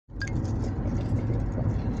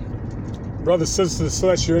Brother, sisters,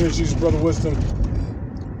 celestial energies, brother wisdom.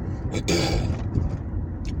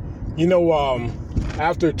 You know,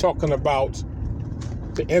 after talking about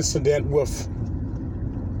the incident with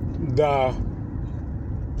the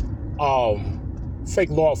fake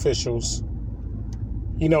law officials,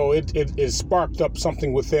 you know, it sparked up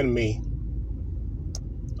something within me.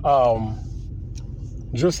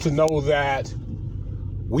 Just to know that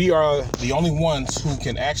we are the only ones who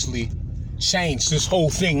can actually change this whole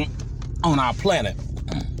thing on our planet.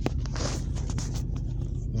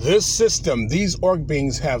 This system, these orc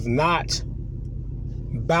beings have not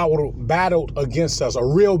battled against us, a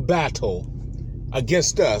real battle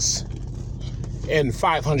against us in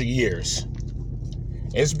 500 years.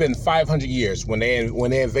 It's been 500 years when they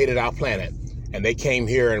invaded our planet, and they came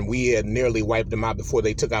here and we had nearly wiped them out before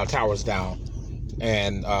they took our towers down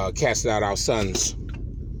and cast out our suns.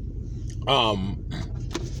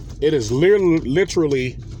 It has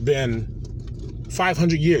literally been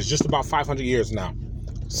 500 years, just about 500 years now,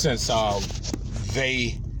 since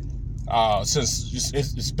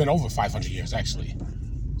it's been over 500 years, actually.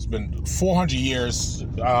 It's been 400 years.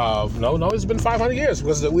 No, it's been 500 years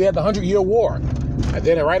because we had the 100-Year War. And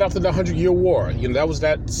then right after the 100-Year War, you know, that was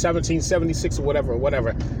that 1776 or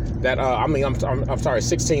whatever. That, I'm sorry,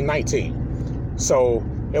 1619. So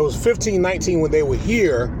it was 1519 when they were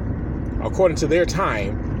here, according to their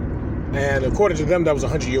time. And according to them, that was a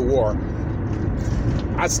 100-Year War.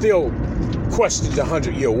 I still question the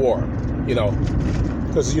 100-Year War, you know,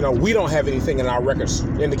 because, you know, we don't have anything in our records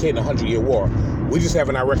indicating a 100-Year War. We just have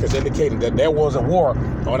in our records indicating that there was a war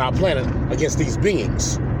on our planet against these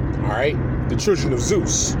beings, all right? The children of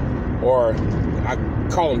Zeus, or I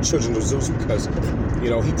call them children of Zeus because, you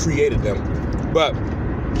know, he created them. But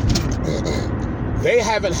they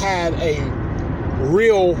haven't had a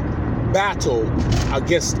real battle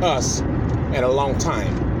against us in a long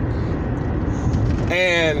time.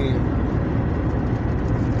 And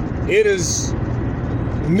it is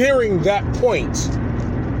nearing that point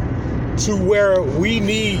to where we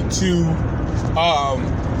need to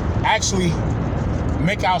actually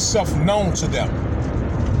make ourselves known to them.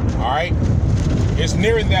 All right? It's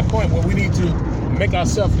nearing that point where we need to make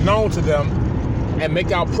ourselves known to them and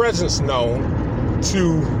make our presence known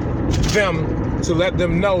to them, to let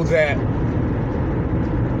them know that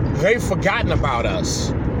they've forgotten about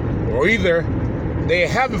us, or either they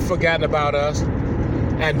haven't forgotten about us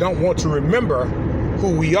and don't want to remember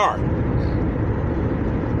who we are.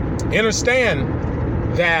 Understand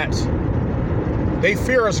that they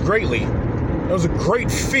fear us greatly. There's a great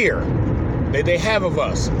fear that they have of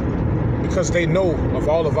us because they know of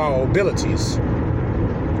all of our abilities.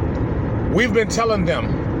 We've been telling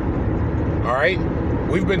them, all right?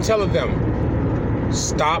 We've been telling them,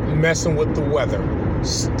 stop messing with the weather.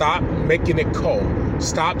 Stop making it cold.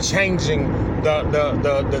 Stop changing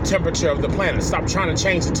the temperature of the planet. Stop trying to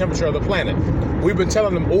change the temperature of the planet. We've been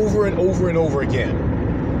telling them over and over and over again.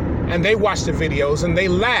 And they watch the videos and they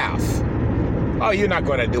laugh. Oh, you're not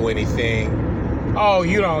going to do anything. Oh,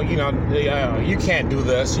 you can't do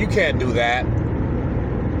this. You can't do that.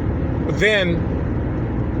 But then,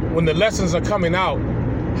 when the lessons are coming out,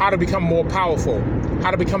 how to become more powerful, how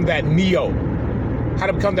to become that Neo, how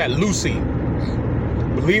to become that Lucy,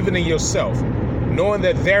 believing in yourself, knowing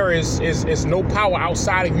that there is no power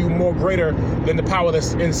outside of you more greater than the power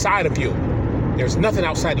that's inside of you. There's nothing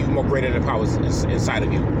outside of you more greater than the power that's inside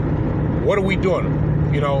of you. What are we doing?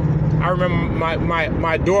 You know, I remember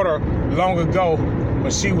my daughter long ago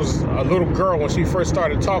when she was a little girl, when she first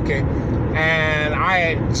started talking, and I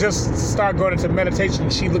had just started going into meditation.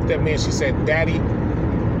 She looked at me and she said, "Daddy,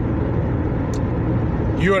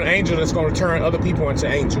 you're an angel that's going to turn other people into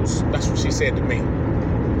angels." That's what she said to me.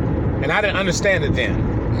 And I didn't understand it then.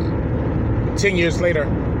 10 years later,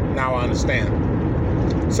 now I understand.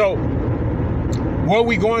 So, what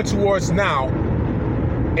we're going towards now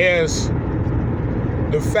is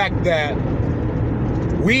the fact that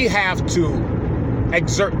we have to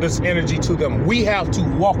exert this energy to them. We have to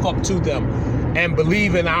walk up to them and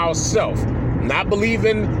believe in ourselves. Not believe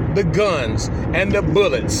in the guns and the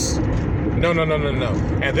bullets. No.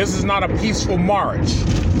 And this is not a peaceful march.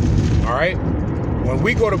 All right? When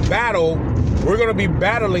we go to battle, we're going to be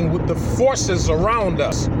battling with the forces around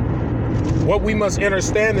us. What we must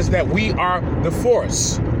understand is that we are the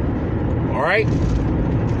force. All right?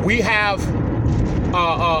 We have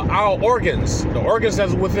our organs, the organs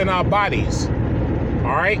that's within our bodies.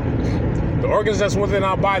 All right? The organs that's within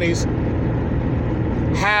our bodies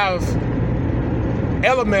have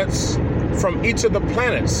elements from each of the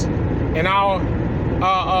planets in our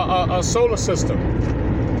solar system.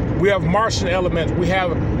 We have Martian element. We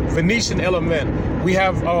have Venetian element. We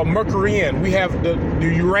have Mercurian. We have the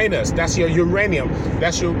Uranus. That's your uranium.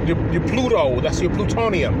 That's your Pluto. That's your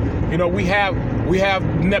plutonium. You know, we have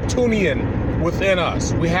Neptunian within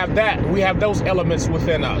us. We have that. We have those elements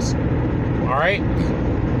within us. All right.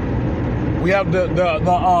 We have the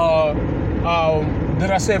did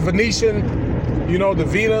I say Venetian? You know, the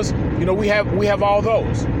Venus. You know, we have all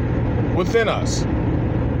those within us.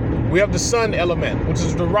 We have the sun element, which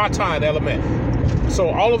is the Ratan element. So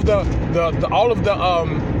all of the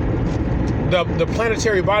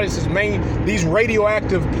planetary bodies is these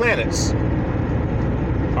radioactive planets.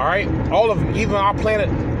 All right, all of them, even our planet,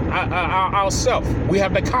 ourself. We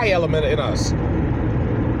have the Chi element in us.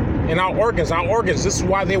 And our organs. This is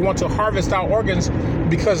why they want to harvest our organs,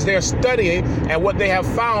 because they're studying, and what they have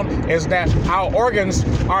found is that our organs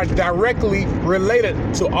are directly related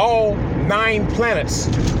to all 9 planets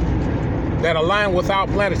that align with our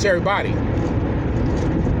planetary body.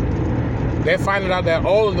 They're finding out that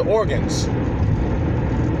all of the organs,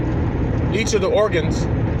 each of the organs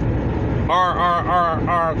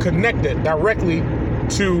are connected directly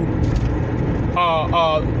to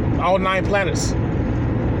all 9 planets.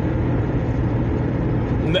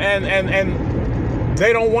 And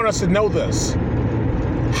they don't want us to know this.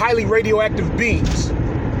 Highly radioactive beings,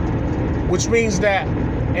 which means that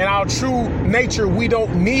in our true nature, we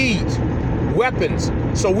don't need weapons.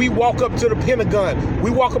 So we walk up to the Pentagon, we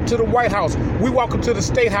walk up to the White House, we walk up to the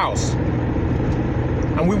State House,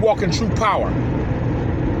 and we walk in true power.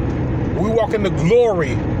 We walk in the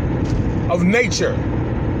glory of nature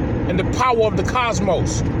and the power of the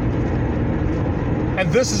cosmos.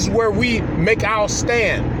 And this is where we make our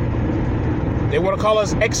stand. They want to call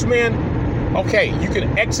us X-Men. Okay, you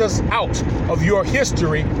can X us out of your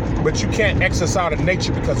history, but you can't X us out of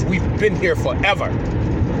nature, because we've been here forever.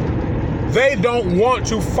 They don't want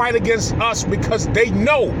to fight against us because they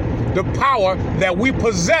know the power that we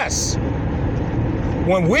possess.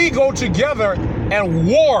 When we go together and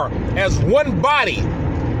war as one body,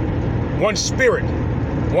 one spirit,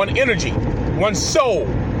 one energy, one soul,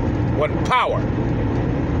 one power,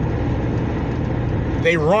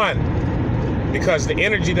 they run, because the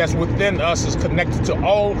energy that's within us is connected to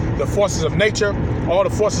all the forces of nature, all the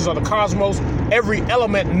forces of the cosmos, every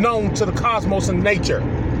element known to the cosmos and nature.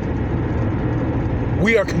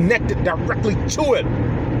 We are connected directly to it,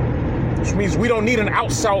 which means we don't need an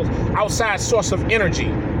outside source of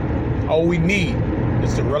energy. All we need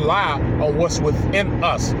is to rely on what's within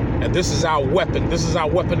us. And this is our weapon. This is our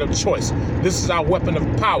weapon of choice. This is our weapon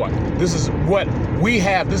of power. This is what we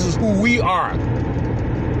have. This is who we are.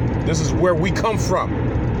 This is where we come from.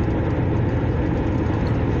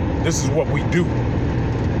 This is what we do.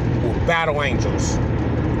 We're battle angels.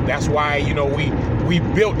 That's why, you know, we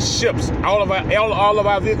built ships. All of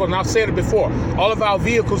our vehicles, and I've said it before, all of our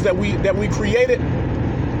vehicles that we created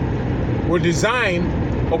were designed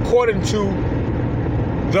according to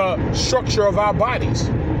the structure of our bodies.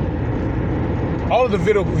 All of the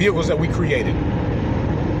vehicles that we created.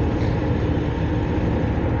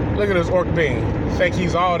 Look at this orc being. Think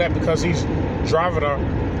he's all that because he's driving a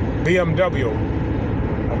BMW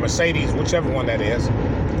or Mercedes, whichever one that is.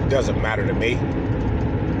 Doesn't matter to me.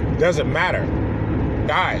 Doesn't matter.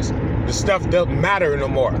 Guys, the stuff doesn't matter no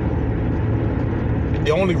more.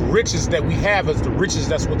 The only riches that we have is the riches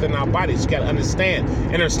that's within our bodies. You got to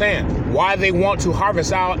understand why they want to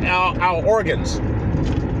harvest our organs.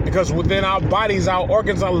 Because within our bodies, our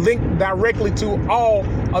organs are linked directly to all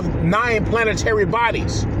of 9 planetary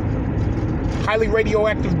bodies. Highly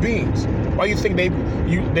radioactive beings. Why you think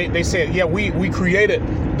they said, yeah, we created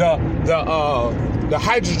the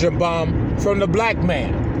hydrogen bomb from the black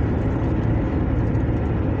man.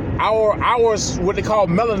 Ours, what they call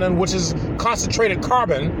melanin, which is concentrated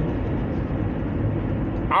carbon.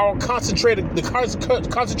 The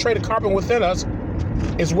concentrated carbon within us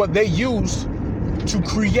is what they use to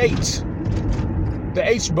create the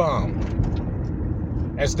H-bomb.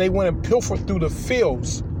 As they went and pilfered through the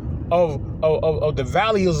fields of the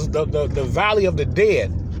valleys, the valley of the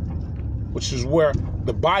dead, which is where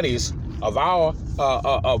the bodies of our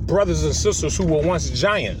brothers and sisters who were once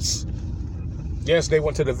giants. Yes, they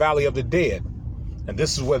went to the valley of the dead, and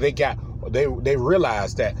this is where they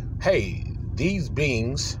realized that, hey, these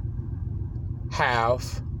beings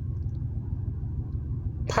have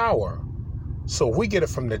power. So if we get it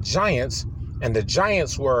from the giants, and the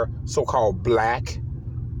giants were so-called black,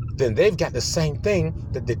 then they've got the same thing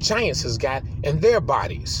that the giants has got in their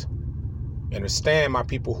bodies. Understand, my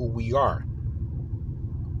people, who we are.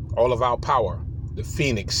 All of our power, the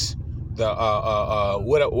Phoenix, the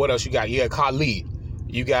what else you got? Yeah, Kali.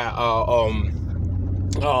 You got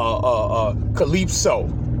Calypso,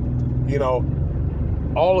 you know,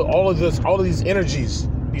 all of these energies,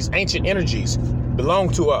 these ancient energies belong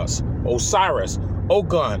to us. Osiris,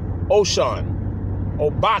 Ogun, Oshan,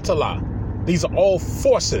 Obatala. These are all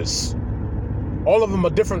forces. All of them are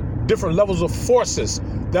different levels of forces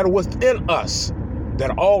that are within us, that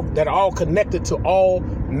are all connected to all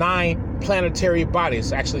 9 planetary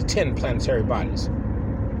bodies, actually 10 planetary bodies,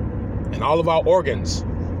 and all of our organs,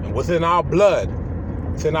 and within our blood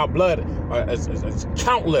is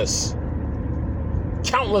countless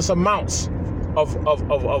amounts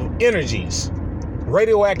of energies,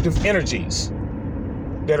 radioactive energies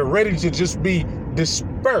that are ready to just be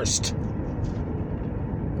dispersed.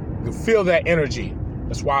 You feel that energy.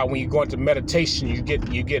 That's why when you go into meditation, you get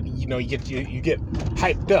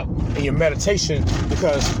hyped up in your meditation,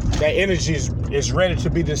 because that energy is ready to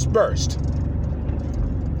be dispersed.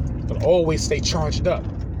 But always stay charged up.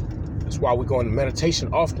 That's why we go into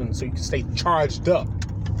meditation often, so you can stay charged up,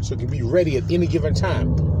 so you can be ready at any given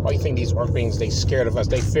time. Why you think these orc beings, they scared of us?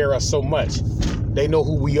 They fear us so much. They know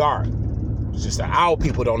who we are. It's just that our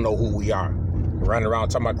people don't know who we are. Running around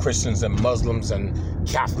talking about Christians and Muslims and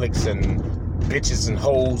Catholics and bitches and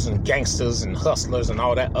hoes and gangsters and hustlers and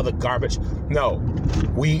all that other garbage. No,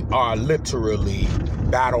 we are literally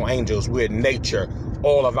battle angels. We're nature.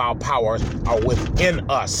 All of our powers are within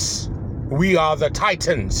us. We are the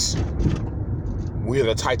Titans. We are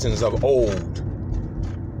the Titans of old.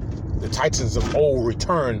 The Titans of old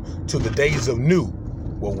return to the days of new,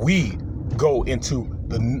 where we go into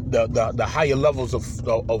the higher levels of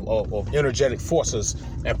energetic forces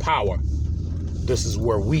and power. This is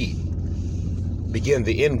where we begin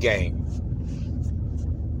the end game.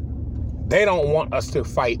 They don't want us to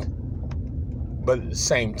fight, but at the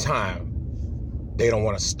same time, they don't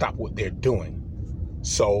want to stop what they're doing.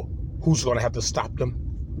 So who's going to have to stop them?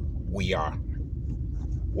 We are.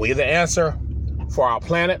 We're the answer for our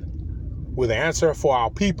planet. We're the answer for our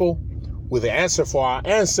people. We're the answer for our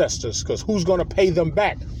ancestors, because who's going to pay them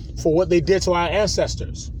back for what they did to our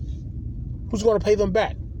ancestors? Who's going to pay them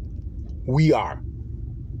back? We are.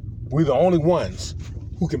 We're the only ones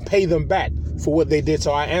who can pay them back for what they did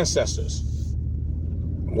to our ancestors.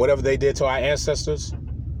 Whatever they did to our ancestors,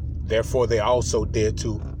 therefore they also did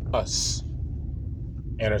to us.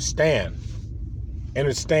 Understand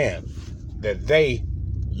that they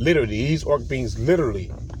literally, these orc beings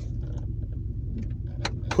literally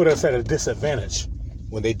put us at a disadvantage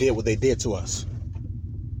when they did what they did to us.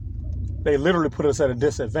 They literally put us at a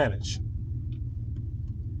disadvantage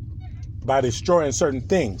by destroying certain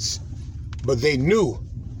things. But they knew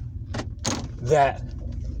that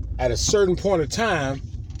at a certain point of time,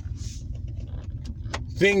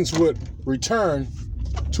 things would return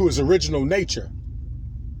to its original nature.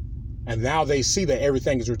 And now they see that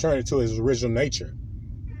everything is returning to its original nature.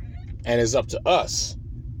 And it's up to us,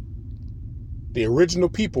 the original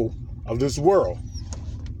people of this world.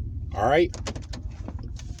 All right?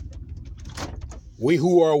 We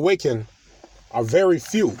who are awakened are very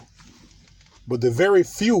few. But the very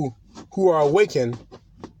few who are awakened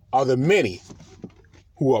are the many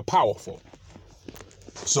who are powerful.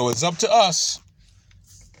 So it's up to us,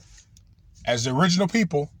 as the original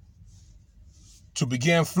people, to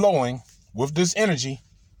begin flowing with this energy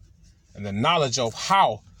and the knowledge of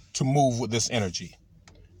how to move with this energy.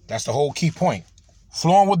 That's the whole key point.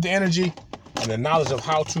 Flowing with the energy and the knowledge of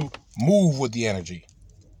how to move with the energy.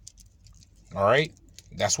 All right?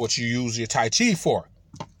 That's what you use your Tai Chi for.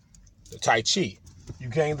 The Tai Chi. You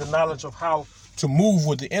gain the knowledge of how to move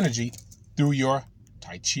with the energy through your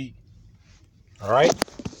Tai Chi. All right?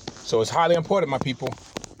 So it's highly important, my people.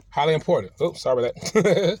 Highly important. Oh, sorry about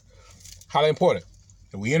that. Highly important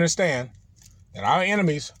that we understand that our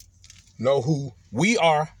enemies know who we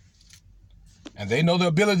are, and they know the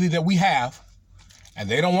ability that we have, and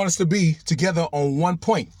they don't want us to be together on one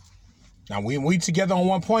point. Now, when we together on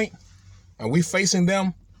one point, and we facing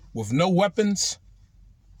them with no weapons,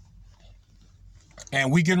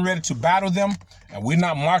 and we getting ready to battle them, and we're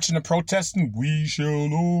not marching and protesting, we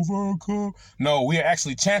shall overcome. No, we are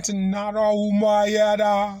actually chanting, Nara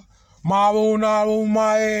Umayada, Maruna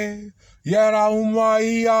Umae, Yara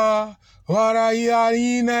Umaya,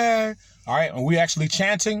 Varayarine. All right, and we're actually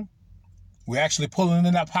chanting, we're actually pulling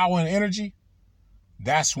in that power and energy.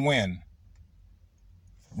 That's when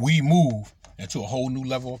we move into a whole new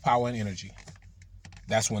level of power and energy.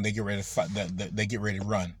 That's when they get ready to fight, they get ready to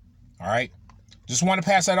run. All right. Just want to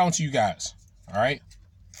pass that on to you guys. All right.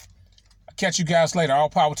 I'll catch you guys later. All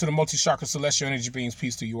power to the multi-chakra celestial energy beings.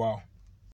 Peace to you all.